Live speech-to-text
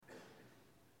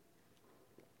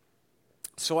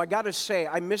So I got to say,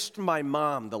 I missed my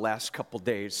mom the last couple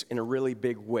days in a really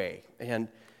big way. And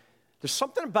there's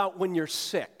something about when you're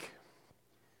sick.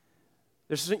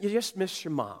 You just miss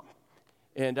your mom.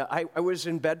 And I was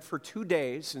in bed for 2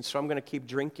 days, and so I'm going to keep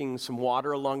drinking some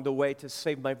water along the way to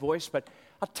save my voice. But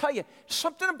I'll tell you,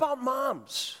 something about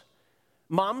moms.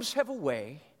 Moms have a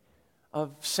way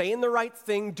of saying the right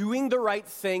thing, doing the right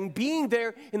thing, being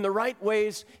there in the right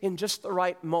ways in just the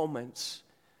right moments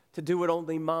to do what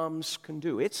only moms can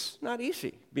do. It's not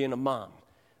easy being a mom.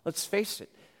 Let's face it.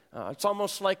 It's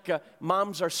almost like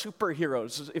moms are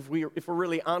superheroes, if we're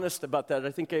really honest about that.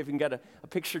 I think I even got a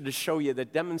picture to show you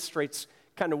that demonstrates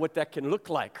kind of what that can look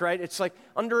like, right? It's like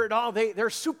under it all, they're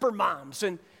super moms.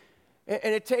 And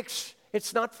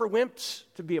it's not for wimps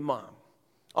to be a mom.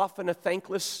 Often a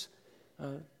thankless,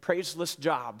 praiseless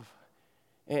job.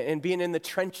 And being in the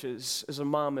trenches as a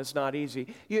mom is not easy.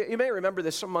 You may remember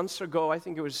this some months ago. I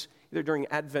think it was either during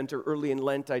Advent or early in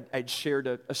Lent. I'd shared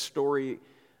a story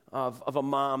of a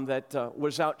mom that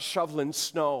was out shoveling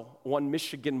snow one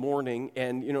Michigan morning.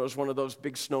 And, it was one of those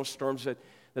big snowstorms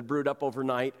that brewed up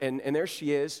overnight. And there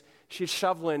she is. She's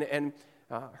shoveling. And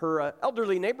her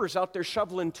elderly neighbor's out there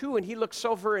shoveling too. And he looks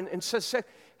over and says,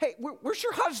 "Hey, where's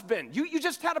your husband? You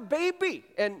just had a baby.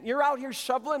 And you're out here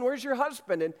shoveling. Where's your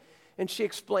husband?" And she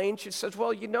explained, she says,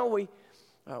 "Well,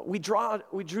 we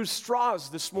drew straws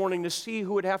this morning to see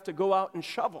who would have to go out and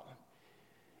shovel."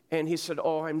 And he said,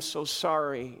 "Oh, I'm so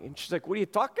sorry." And she's like, "What are you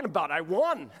talking about? I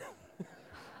won."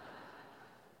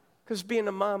 Because being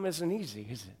a mom isn't easy,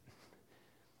 is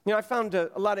it? I found a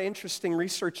lot of interesting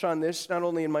research on this, not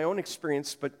only in my own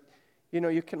experience, but,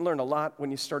 you can learn a lot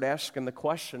when you start asking the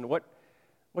question, what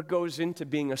goes into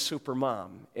being a super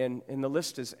mom? And the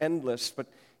list is endless, but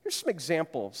here's some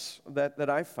examples that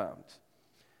I found.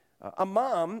 A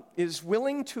mom is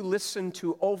willing to listen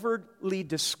to overly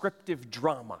descriptive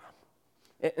drama.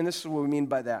 And this is what we mean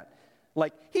by that.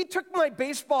 Like, "He took my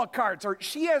baseball cards," or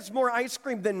 "She has more ice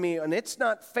cream than me, and it's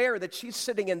not fair that she's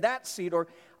sitting in that seat," or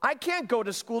 "I can't go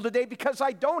to school today because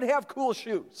I don't have cool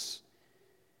shoes."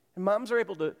 And moms are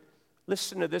able to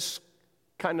listen to this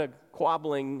kind of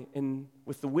squabbling and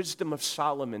with the wisdom of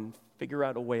Solomon, figure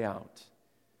out a way out.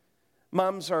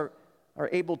 Moms are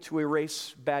able to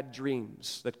erase bad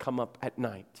dreams that come up at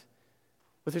night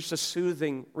with just a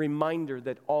soothing reminder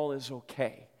that all is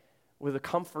okay, with a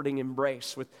comforting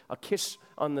embrace, with a kiss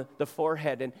on the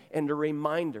forehead and a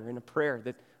reminder and a prayer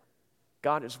that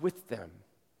God is with them.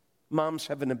 Moms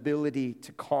have an ability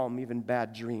to calm even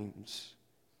bad dreams.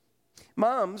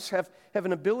 Moms have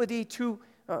an ability to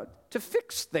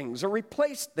fix things or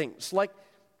replace things, like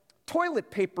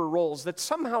toilet paper rolls that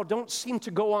somehow don't seem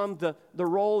to go on the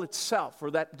roll itself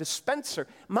or that dispenser.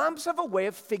 Moms have a way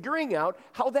of figuring out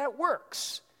how that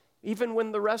works, even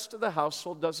when the rest of the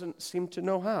household doesn't seem to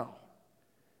know how.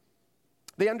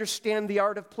 They understand the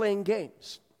art of playing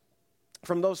games.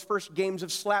 From those first games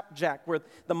of slapjack where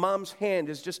the mom's hand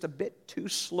is just a bit too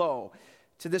slow,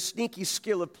 to the sneaky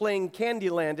skill of playing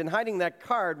Candyland and hiding that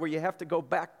card where you have to go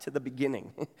back to the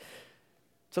beginning,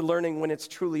 to learning when it's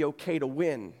truly okay to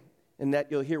win, and that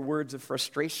you'll hear words of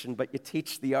frustration, but you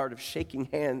teach the art of shaking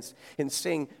hands and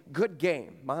saying, "Good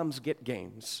game." Moms get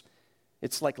games.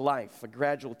 It's like life, a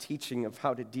gradual teaching of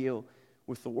how to deal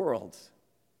with the world.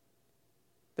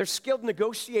 They're skilled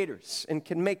negotiators and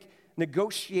can make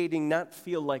negotiating not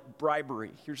feel like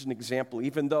bribery. Here's an example.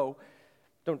 Even though,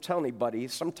 don't tell anybody,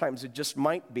 sometimes it just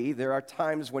might be. There are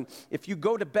times when if you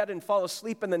go to bed and fall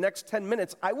asleep in the next 10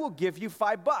 minutes, I will give you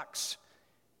 $5.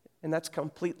 And that's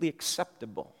completely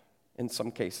acceptable in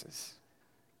some cases.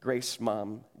 Grace,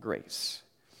 mom, grace.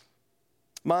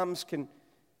 Moms can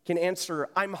answer,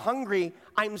 "I'm hungry,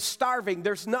 I'm starving,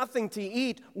 there's nothing to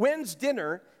eat, when's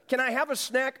dinner, can I have a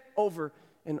snack?" over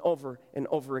and over and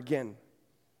over again.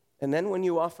 And then when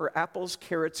you offer apples,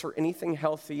 carrots, or anything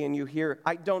healthy and you hear,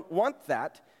 "I don't want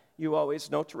that," you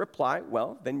always know to reply,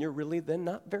 "Well, then you're really then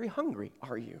not very hungry,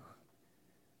 are you?"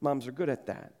 Moms are good at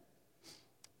that.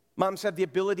 Moms have the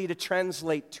ability to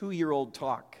translate 2-year-old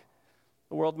talk.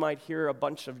 The world might hear a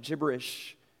bunch of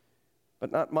gibberish,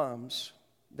 but not moms.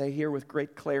 They hear with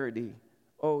great clarity,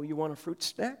 "Oh, you want a fruit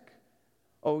snack?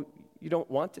 Oh, you don't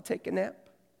want to take a nap?"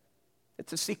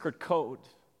 It's a secret code,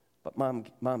 but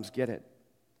moms get it.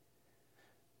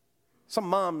 Some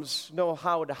moms know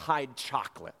how to hide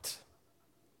chocolate.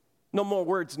 No more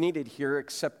words needed here,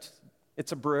 except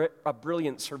it's a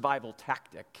brilliant survival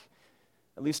tactic.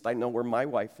 At least I know where my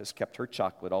wife has kept her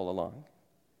chocolate all along.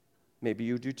 Maybe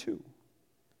you do too.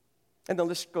 And the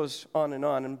list goes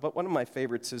on, but one of my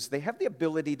favorites is they have the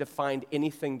ability to find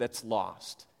anything that's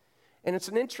lost. And it's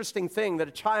an interesting thing that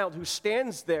a child who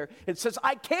stands there and says,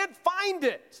 "I can't find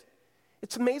it,"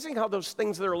 It's amazing how those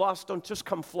things that are lost don't just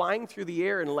come flying through the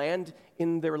air and land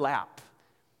in their lap.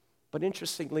 But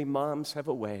interestingly, moms have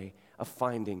a way of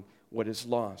finding what is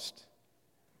lost.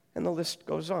 And the list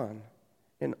goes on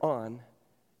and on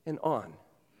and on.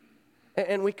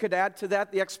 And we could add to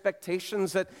that the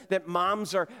expectations that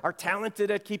moms are talented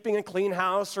at keeping a clean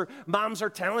house, or moms are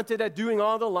talented at doing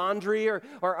all the laundry, or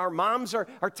our moms are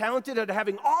talented at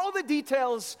having all the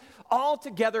details all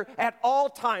together at all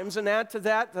times. And add to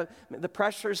that the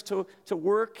pressures to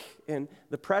work, and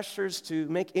the pressures to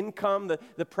make income,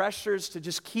 the pressures to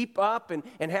just keep up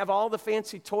and have all the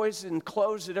fancy toys and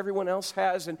clothes that everyone else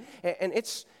has. And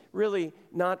it's really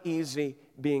not easy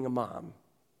being a mom.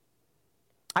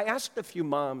 I asked a few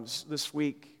moms this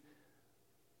week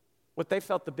what they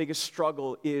felt the biggest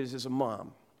struggle is as a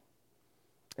mom.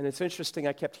 And it's interesting,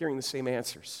 I kept hearing the same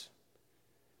answers.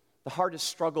 The hardest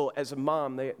struggle as a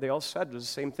mom, they all said was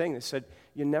the same thing. They said,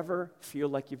 you never feel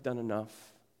like you've done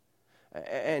enough.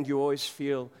 And you always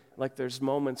feel like there's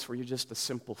moments where you're just a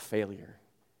simple failure.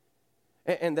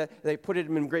 And they put it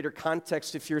in greater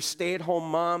context. If you're a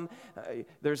stay-at-home mom,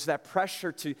 there's that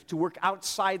pressure to work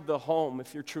outside the home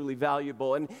if you're truly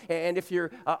valuable. And if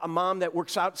you're a mom that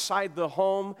works outside the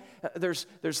home, there's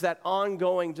that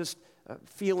ongoing just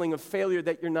feeling of failure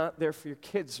that you're not there for your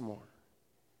kids more.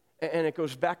 And it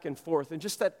goes back and forth. And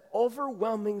just that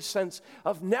overwhelming sense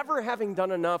of never having done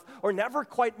enough, or never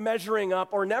quite measuring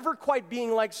up, or never quite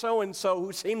being like so-and-so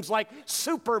who seems like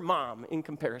super mom in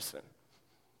comparison.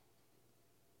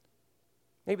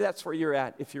 Maybe that's where you're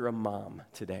at if you're a mom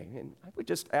today. And I would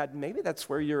just add, maybe that's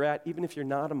where you're at even if you're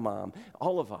not a mom.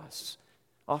 All of us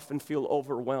often feel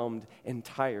overwhelmed and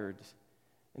tired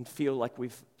and feel like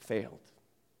we've failed.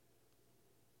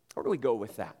 Where do we go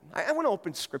with that? I want to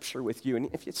open Scripture with you. And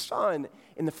if you saw in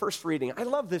the first reading, I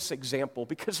love this example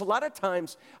because a lot of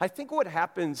times I think what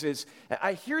happens is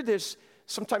I hear this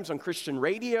sometimes on Christian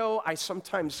radio. I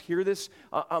sometimes hear this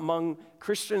among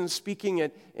Christians speaking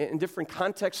in different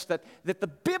contexts, that the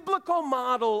biblical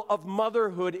model of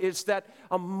motherhood is that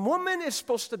a woman is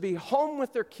supposed to be home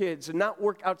with their kids and not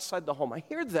work outside the home. I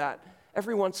hear that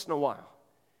every once in a while.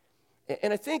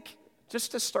 And I think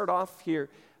just to start off here,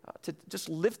 to just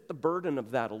lift the burden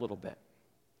of that a little bit.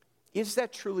 Is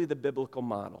that truly the biblical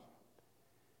model?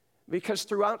 Because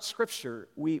throughout Scripture,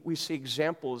 we see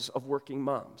examples of working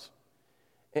moms.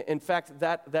 In fact,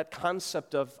 that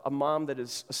concept of a mom that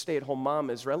is a stay-at-home mom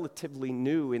is relatively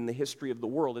new in the history of the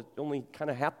world. It only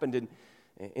kind of happened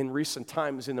in recent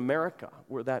times in America,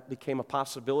 where that became a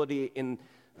possibility in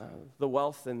the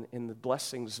wealth and in the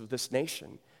blessings of this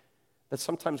nation. That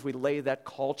sometimes we lay that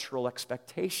cultural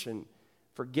expectation,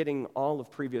 forgetting all of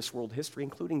previous world history,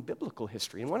 including biblical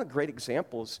history. And one of the great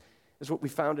examples is what we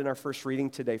found in our first reading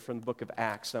today from the book of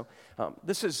Acts. Now,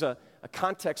 this is a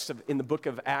context in the book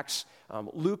of Acts.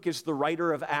 Luke is the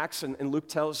writer of Acts, and Luke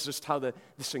tells just how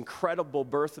this incredible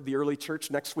birth of the early church.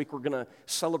 Next week, we're going to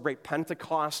celebrate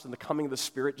Pentecost and the coming of the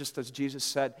Spirit, just as Jesus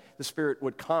said the Spirit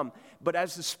would come. But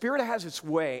as the Spirit has its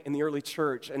way in the early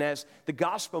church, and as the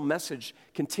gospel message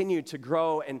continued to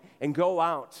grow and go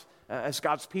out, as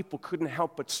God's people couldn't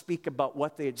help but speak about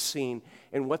what they had seen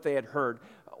and what they had heard.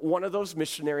 One of those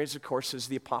missionaries, of course, is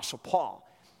the Apostle Paul.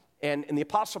 And the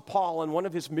Apostle Paul, on one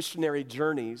of his missionary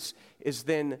journeys, is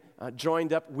then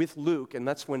joined up with Luke. And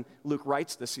that's when Luke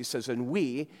writes this. He says, and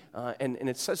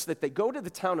it says that they go to the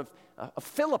town of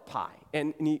Philippi.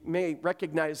 And you may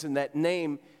recognize in that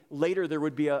name, later there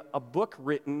would be a book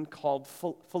written called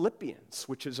Philippians,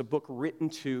 which is a book written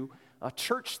to a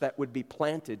church that would be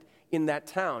planted in that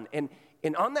town. And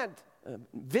on that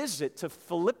visit to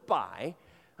Philippi,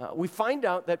 we find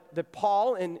out that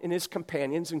Paul and his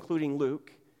companions, including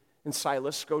Luke and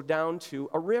Silas, go down to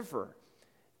a river.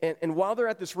 And while they're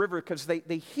at this river, because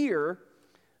they hear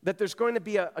that there's going to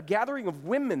be a gathering of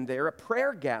women there, a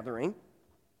prayer gathering.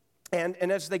 And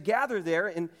as they gather there,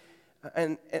 and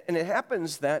it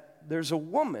happens that there's a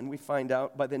woman, we find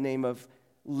out, by the name of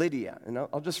Lydia. And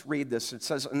I'll just read this. It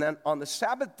says, and then on the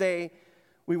Sabbath day,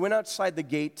 we went outside the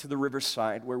gate to the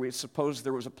riverside where we supposed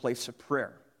there was a place of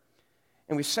prayer.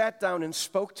 And we sat down and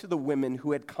spoke to the women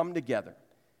who had come together.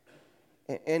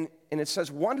 And it says,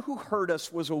 one who heard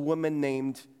us was a woman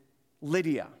named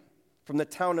Lydia from the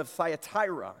town of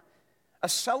Thyatira, a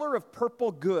seller of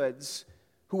purple goods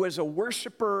who was a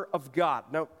worshiper of God.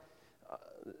 Now,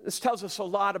 this tells us a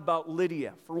lot about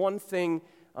Lydia. For one thing,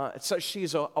 it says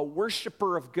she's a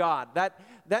worshiper of God.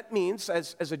 That means,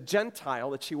 as a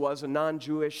Gentile, that she was a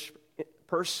non-Jewish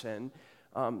person,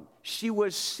 she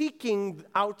was seeking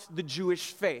out the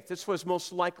Jewish faith. This was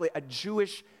most likely a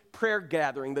Jewish prayer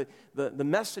gathering, the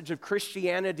message of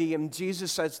Christianity and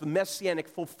Jesus as the messianic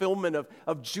fulfillment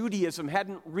of Judaism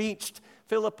hadn't reached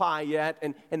Philippi yet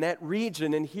and that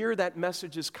region, and here that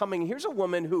message is coming. Here's a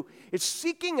woman who is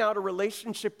seeking out a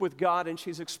relationship with God, and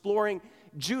she's exploring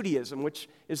Judaism, which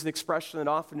is the expression that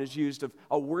often is used of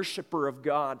a worshiper of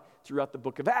God throughout the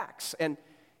book of Acts. And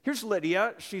here's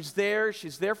Lydia. She's there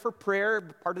for prayer,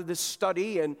 part of this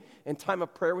study and time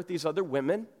of prayer with these other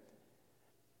women.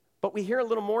 But we hear a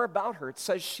little more about her. It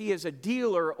says she is a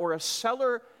dealer or a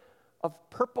seller of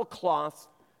purple cloth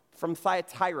from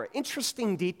Thyatira.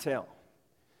 Interesting detail.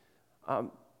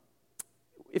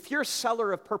 If you're a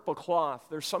seller of purple cloth,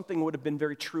 there's something that would have been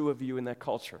very true of you in that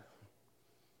culture.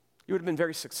 You would have been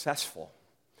very successful.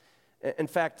 In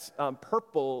fact,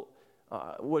 purple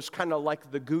was kind of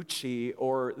like the Gucci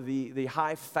or the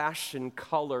high fashion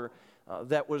color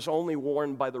that was only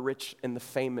worn by the rich and the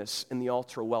famous and the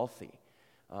ultra wealthy.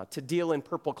 To deal in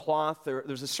purple cloth,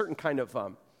 there's a certain kind of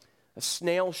a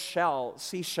snail shell,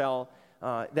 seashell,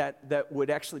 that would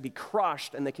actually be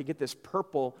crushed, and they could get this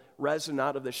purple resin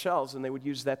out of the shells, and they would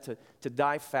use that to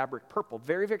dye fabric purple.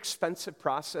 Very, very expensive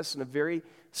process and a very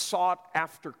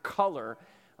sought-after color.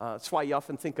 That's why you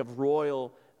often think of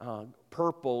royal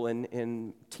purple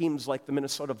in teams like the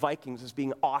Minnesota Vikings as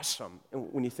being awesome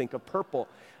when you think of purple.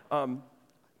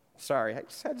 Sorry, I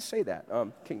just had to say that.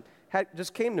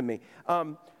 Just came to me.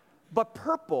 But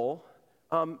purple,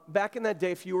 back in that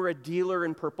day, if you were a dealer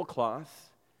in purple cloth,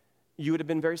 you would have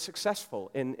been very successful.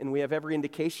 And we have every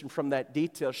indication from that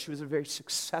detail she was a very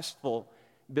successful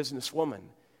businesswoman.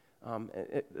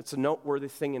 It's a noteworthy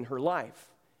thing in her life.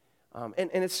 And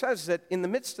it says that in the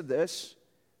midst of this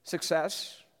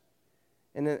success,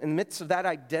 and in the midst of that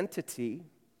identity,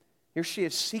 here she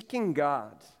is seeking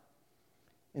God.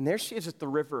 And there she is at the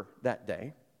river that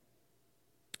day.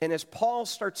 And as Paul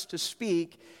starts to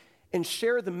speak and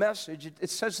share the message, it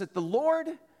says that the Lord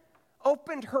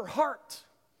opened her heart.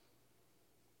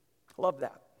 I love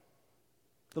that.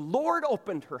 The Lord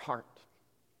opened her heart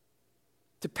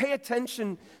to pay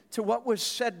attention to what was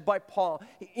said by Paul.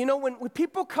 You know, when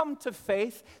people come to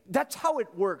faith, that's how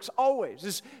it works always.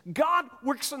 Is God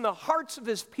works in the hearts of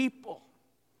his people.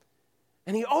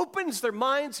 And he opens their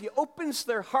minds, he opens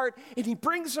their heart, and he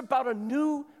brings about a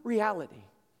new reality.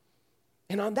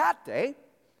 And on that day,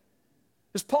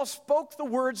 as Paul spoke the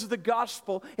words of the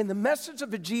gospel and the message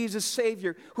of a Jesus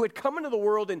Savior who had come into the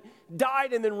world and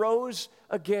died and then rose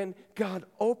again, God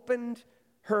opened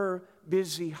her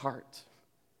busy heart.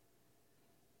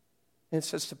 And it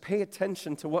says to pay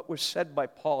attention to what was said by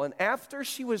Paul. And after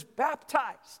she was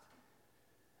baptized,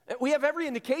 we have every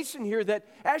indication here that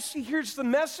as she hears the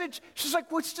message, she's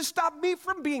like, what's to stop me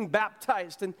from being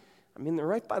baptized? And I mean, they're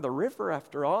right by the river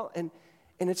after all. And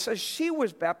it says she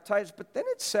was baptized, but then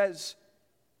it says,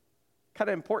 kind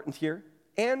of important here,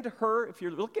 and her, if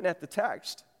you're looking at the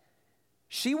text,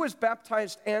 she was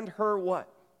baptized and her what?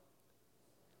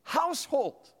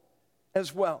 Household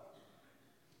as well.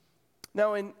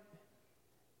 Now,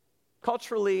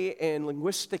 culturally and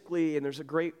linguistically, and there's a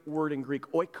great word in Greek,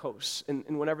 oikos,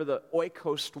 and whenever the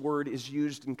oikos word is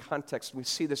used in context, we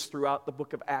see this throughout the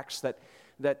book of Acts,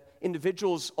 that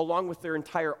individuals, along with their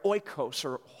entire oikos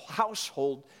or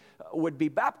household, would be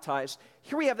baptized.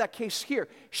 Here we have that case here.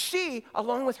 She,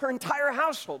 along with her entire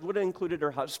household, would have included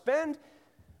her husband.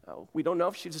 We don't know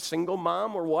if she's a single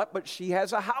mom or what, but she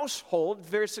has a household.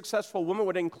 Very successful woman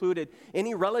would have included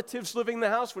any relatives living in the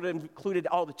house, would have included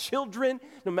all the children,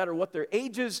 no matter what their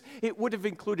ages. It would have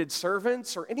included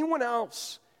servants or anyone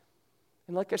else.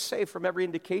 And like I say, from every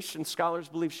indication, scholars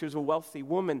believe she was a wealthy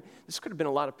woman. This could have been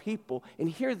a lot of people. And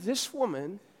here, this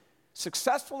woman,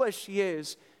 successful as she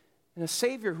is, and a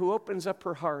Savior who opens up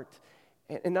her heart.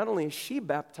 And not only is she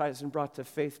baptized and brought to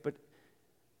faith, but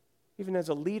even as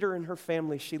a leader in her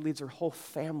family, she leads her whole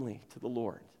family to the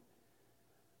Lord.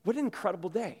 What an incredible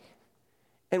day.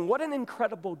 And what an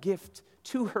incredible gift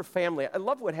to her family. I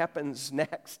love what happens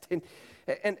next.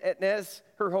 And as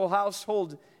her whole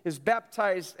household is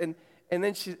baptized, and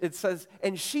then it says,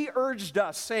 and she urged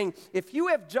us, saying, if you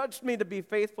have judged me to be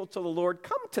faithful to the Lord,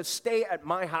 come to stay at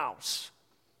my house.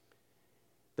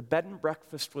 The bed and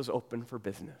breakfast was open for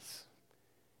business.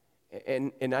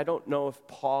 And I don't know if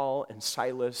Paul and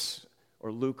Silas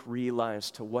or Luke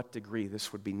realized to what degree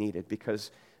this would be needed,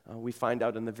 because we find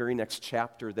out in the very next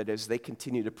chapter that as they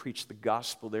continue to preach the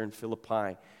gospel there in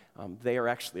Philippi, they are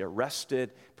actually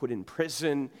arrested, put in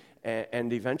prison,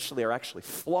 and eventually are actually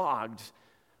flogged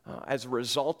as a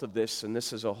result of this. And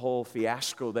this is a whole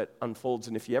fiasco that unfolds.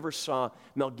 And if you ever saw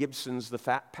Mel Gibson's The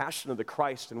Passion of the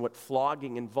Christ and what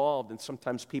flogging involved, and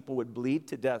sometimes people would bleed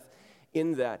to death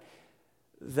in that,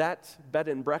 that bed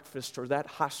and breakfast or that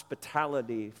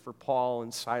hospitality for Paul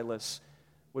and Silas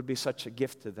would be such a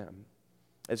gift to them.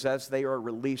 As they are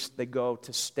released, they go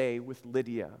to stay with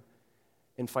Lydia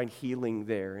and find healing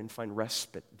there and find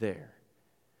respite there.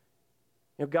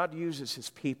 You know, God uses his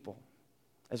people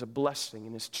as a blessing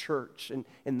in his church and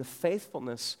in the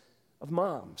faithfulness of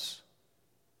moms.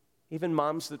 Even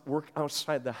moms that work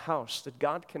outside the house, that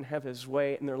God can have his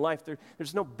way in their life.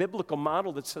 There's no biblical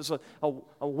model that says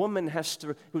a woman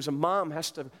who's a mom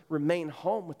has to remain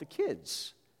home with the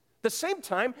kids. At the same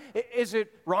time, is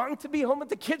it wrong to be home with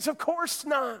the kids? Of course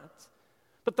not.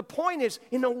 But the point is,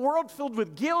 in a world filled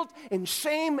with guilt and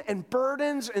shame and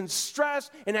burdens and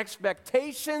stress and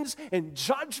expectations and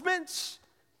judgments,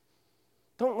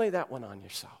 don't lay that one on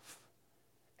yourself.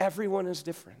 Everyone is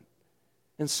different.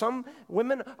 And some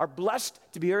women are blessed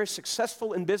to be very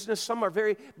successful in business. Some are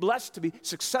very blessed to be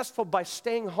successful by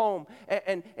staying home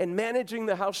and managing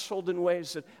the household in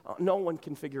ways that no one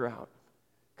can figure out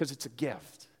because it's a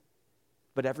gift.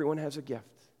 But everyone has a gift,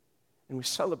 and we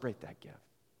celebrate that gift.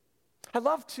 I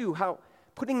love, too, how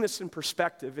putting this in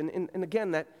perspective, and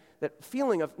again, that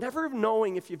feeling of never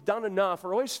knowing if you've done enough,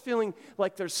 or always feeling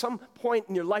like there's some point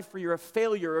in your life where you're a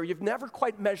failure, or you've never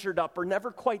quite measured up, or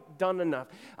never quite done enough.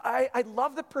 I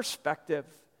love the perspective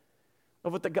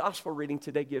of what the gospel reading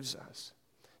today gives us.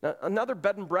 Now, another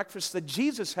bed and breakfast that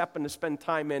Jesus happened to spend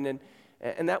time in,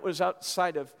 and that was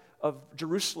outside of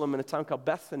Jerusalem in a town called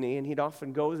Bethany, and he'd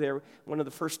often go there. One of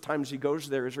the first times he goes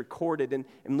there is recorded in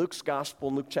Luke's gospel,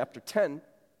 in Luke chapter 10.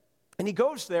 And he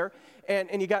goes there,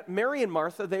 and you got Mary and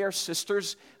Martha. They are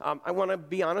sisters. I want to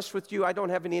be honest with you. I don't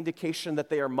have any indication that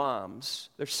they are moms.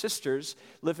 They're sisters,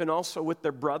 living also with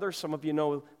their brother. Some of you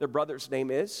know their brother's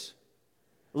name is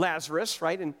Lazarus,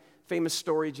 right? In famous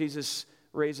story, Jesus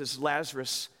raises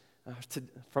Lazarus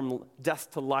from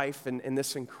death to life, and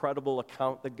this incredible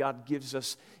account that God gives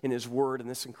us in his word, and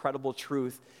this incredible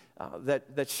truth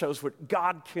that shows what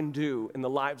God can do in the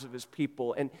lives of his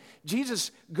people. And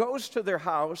Jesus goes to their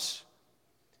house,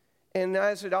 and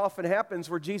as it often happens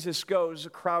where Jesus goes, a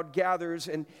crowd gathers,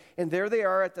 and there they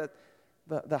are at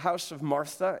the house of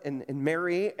Martha and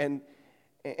Mary, and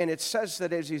it says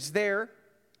that as he's there,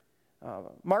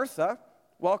 Martha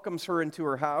welcomes her into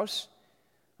her house.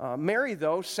 Mary,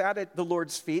 though, sat at the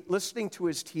Lord's feet listening to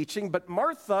his teaching, but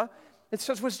Martha, it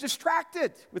says, was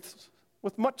distracted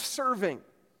with much serving.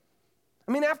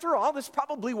 I mean, after all, this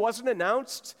probably wasn't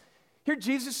announced. Here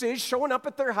Jesus is showing up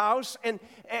at their house, and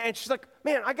she's like,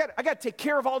 man, I got to take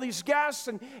care of all these guests,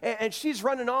 and she's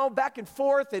running all back and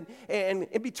forth, and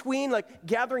in between, like,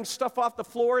 gathering stuff off the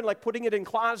floor and, like, putting it in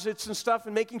closets and stuff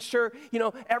and making sure, you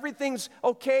know, everything's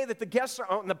okay, that the guests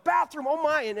are out in the bathroom, oh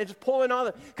my, and just pulling all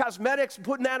the cosmetics and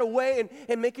putting that away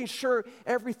and making sure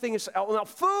everything is out. Now,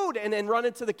 food, and then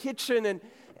running to the kitchen,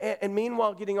 and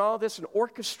meanwhile getting all this and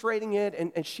orchestrating it,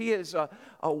 and she is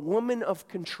a woman of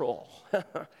control.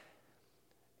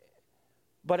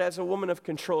 But as a woman of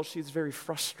control, she's very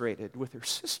frustrated with her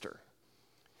sister.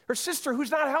 Her sister who's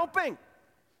not helping.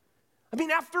 I mean,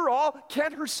 after all,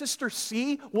 can't her sister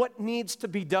see what needs to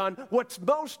be done, what's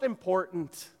most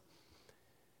important?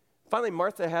 Finally,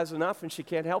 Martha has enough and she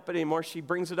can't help it anymore. She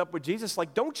brings it up with Jesus,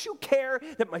 like, don't you care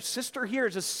that my sister here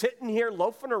is just sitting here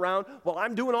loafing around while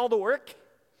I'm doing all the work?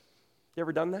 You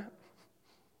ever done that?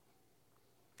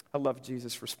 I love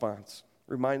Jesus' response.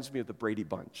 Reminds me of the Brady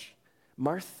Bunch.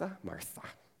 Martha, Martha.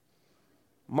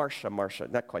 Marcia,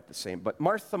 not quite the same, but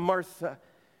Martha, Martha,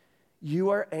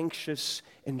 you are anxious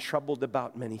and troubled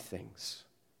about many things.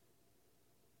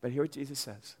 But hear what Jesus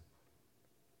says.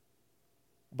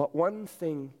 But one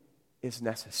thing is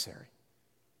necessary.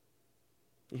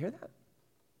 You hear that?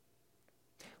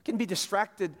 We can be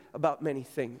distracted about many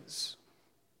things,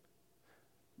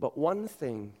 but one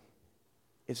thing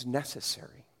is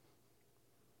necessary.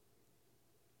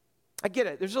 I get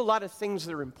it. There's a lot of things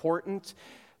that are important.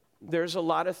 There's a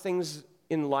lot of things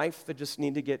in life that just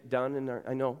need to get done, and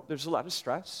I know there's a lot of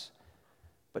stress.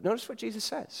 But notice what Jesus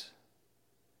says.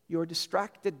 You are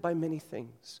distracted by many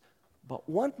things, but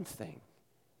one thing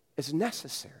is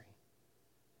necessary.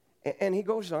 And he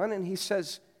goes on and he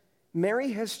says,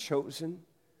 Mary has chosen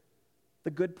the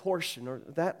good portion, or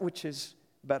that which is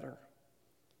better,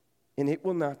 and it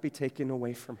will not be taken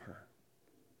away from her.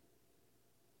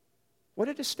 What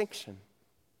a distinction.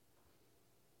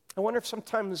 I wonder if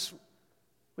sometimes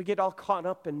we get all caught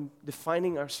up in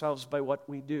defining ourselves by what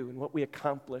we do and what we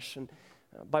accomplish, and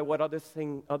by what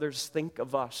others think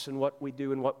of us and what we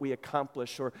do and what we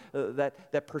accomplish, or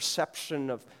that perception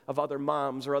of other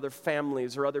moms or other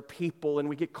families or other people, and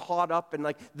we get caught up in,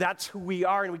 like, that's who we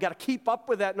are, and we got to keep up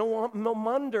with that. No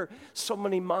wonder so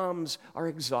many moms are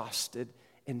exhausted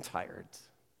and tired.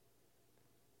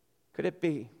 Could it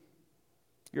be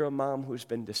you're a mom who's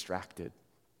been distracted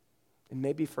and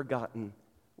maybe forgotten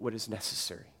what is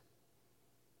necessary?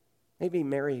 Maybe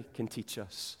Mary can teach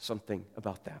us something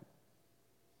about that.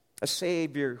 A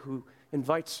Savior who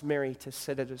invites Mary to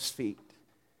sit at his feet.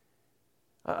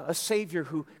 A Savior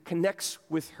who connects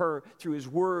with her through his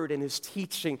word and his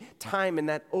teaching, time in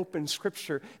that open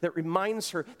scripture that reminds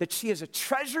her that she is a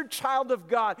treasured child of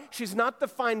God. She's not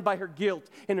defined by her guilt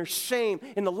and her shame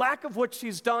and the lack of what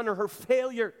she's done or her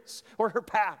failures or her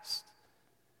past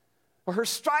or her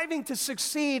striving to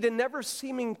succeed and never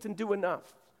seeming to do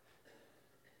enough.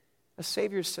 A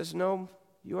Savior says, no,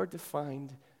 you are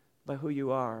defined by who you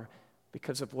are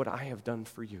because of what I have done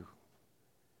for you.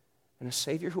 And a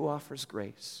Savior who offers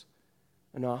grace,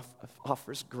 and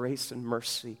offers grace and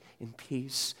mercy and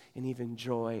peace and even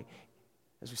joy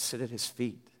as we sit at his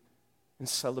feet and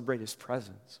celebrate his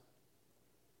presence.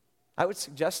 I would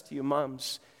suggest to you,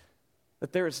 moms,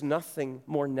 that there is nothing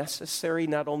more necessary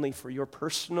not only for your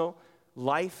personal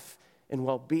life and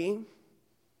well-being,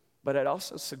 but I'd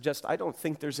also suggest I don't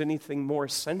think there's anything more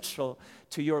essential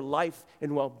to your life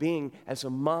and well-being as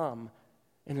a mom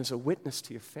and as a witness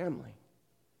to your family.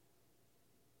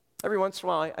 Every once in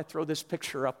a while, I throw this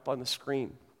picture up on the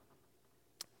screen.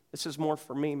 This is more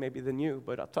for me maybe than you,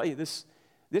 but I'll tell you, this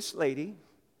lady,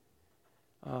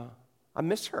 I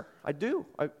miss her. I do.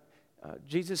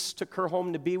 Jesus took her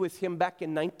home to be with him back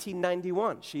in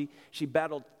 1991. She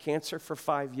battled cancer for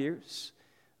 5 years.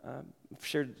 I've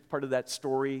shared part of that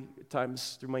story at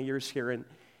times through my years here,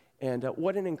 and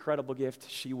what an incredible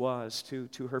gift she was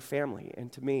to her family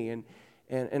and to me.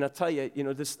 And I'll tell you,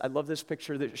 I love this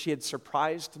picture that she had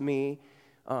surprised me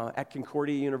at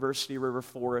Concordia University, River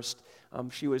Forest.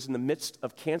 She was in the midst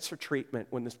of cancer treatment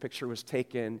when this picture was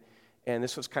taken, and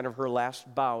this was kind of her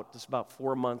last bout. This about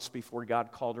 4 months before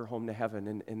God called her home to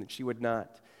heaven, and she would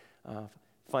not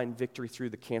find victory through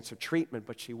the cancer treatment,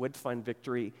 but she would find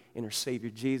victory in her Savior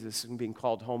Jesus and being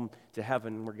called home to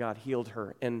heaven where God healed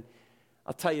her. And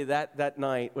I'll tell you, that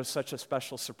night was such a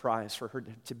special surprise for her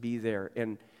to be there.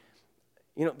 And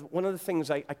one of the things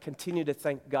I continue to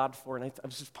thank God for, and I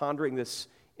was just pondering this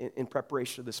in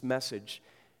preparation of this message.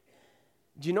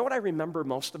 Do you know what I remember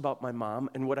most about my mom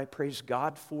and what I praise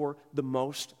God for the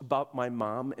most about my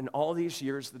mom in all these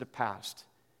years that have passed?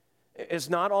 Is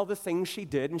not all the things she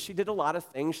did, and she did a lot of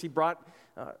things. She brought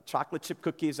chocolate chip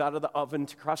cookies out of the oven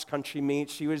to cross-country meet.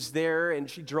 She was there, and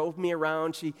she drove me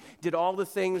around. She did all the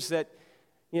things that,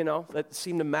 that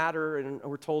seem to matter, and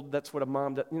we're told that's what a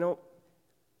mom does.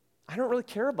 I don't really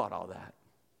care about all that.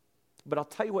 But I'll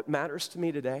tell you what matters to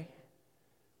me today.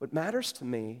 What matters to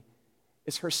me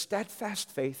is her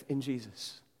steadfast faith in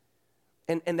Jesus.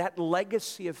 And that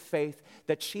legacy of faith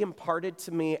that she imparted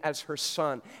to me as her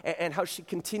son, and how she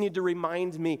continued to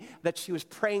remind me that she was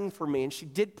praying for me, and she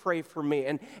did pray for me,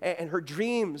 and her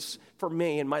dreams for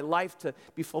me and my life to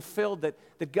be fulfilled,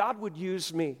 that God would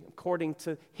use me according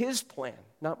to his plan,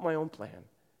 not my own plan.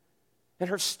 And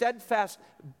her steadfast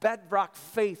bedrock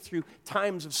faith through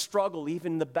times of struggle,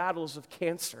 even the battles of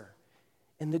cancer.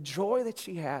 And the joy that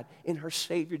she had in her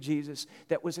Savior Jesus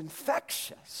that was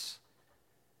infectious.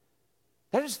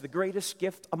 That is the greatest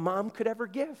gift a mom could ever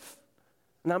give.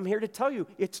 And I'm here to tell you,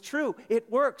 it's true.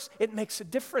 It works. It makes a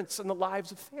difference in the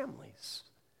lives of families.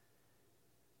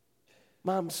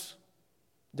 Moms,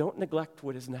 don't neglect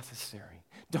what is necessary.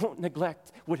 Don't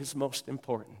neglect what is most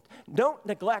important. Don't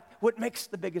neglect what makes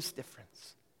the biggest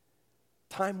difference.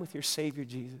 Time with your Savior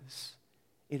Jesus.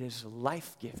 It is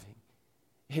life-giving.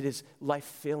 It is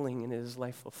life-filling, and it is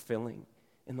life-fulfilling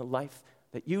in the life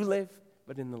that you live,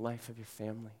 but in the life of your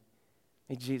family.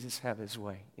 May Jesus have his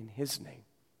way in his name.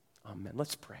 Amen.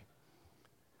 Let's pray.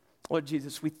 Lord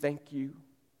Jesus, we thank you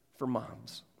for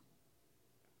moms.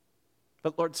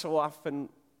 But Lord, so often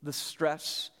the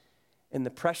stress and the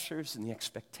pressures and the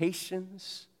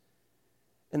expectations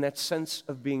and that sense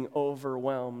of being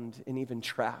overwhelmed and even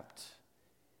trapped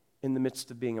in the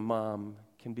midst of being a mom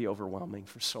can be overwhelming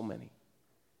for so many.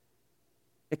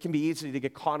 It can be easy to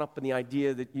get caught up in the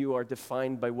idea that you are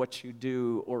defined by what you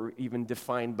do, or even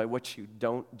defined by what you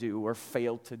don't do or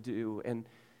fail to do. And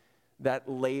that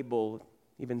label,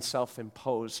 even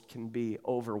self-imposed, can be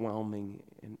overwhelming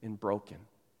and broken.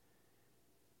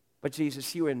 But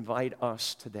Jesus, you invite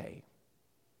us today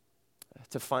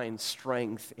to find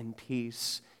strength and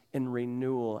peace and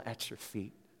renewal at your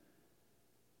feet.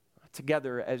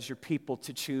 Together as your people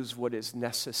to choose what is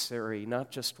necessary,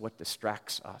 not just what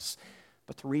distracts us,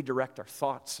 but to redirect our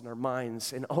thoughts and our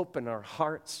minds and open our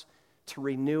hearts to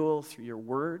renewal through your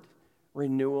word,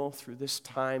 renewal through this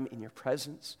time in your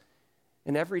presence,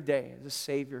 and every day as a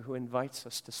Savior who invites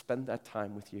us to spend that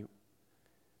time with you.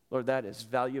 Lord, that is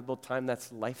valuable time,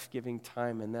 that's life-giving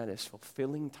time, and that is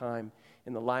fulfilling time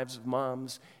in the lives of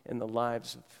moms, in the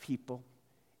lives of people,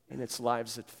 in its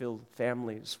lives that fill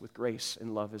families with grace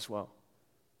and love as well.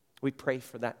 We pray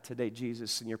for that today,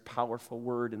 Jesus, in your powerful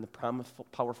word and the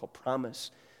powerful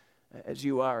promise, as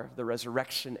you are the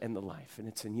resurrection and the life. And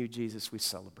it's in you, Jesus, we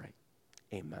celebrate.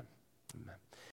 Amen. Amen.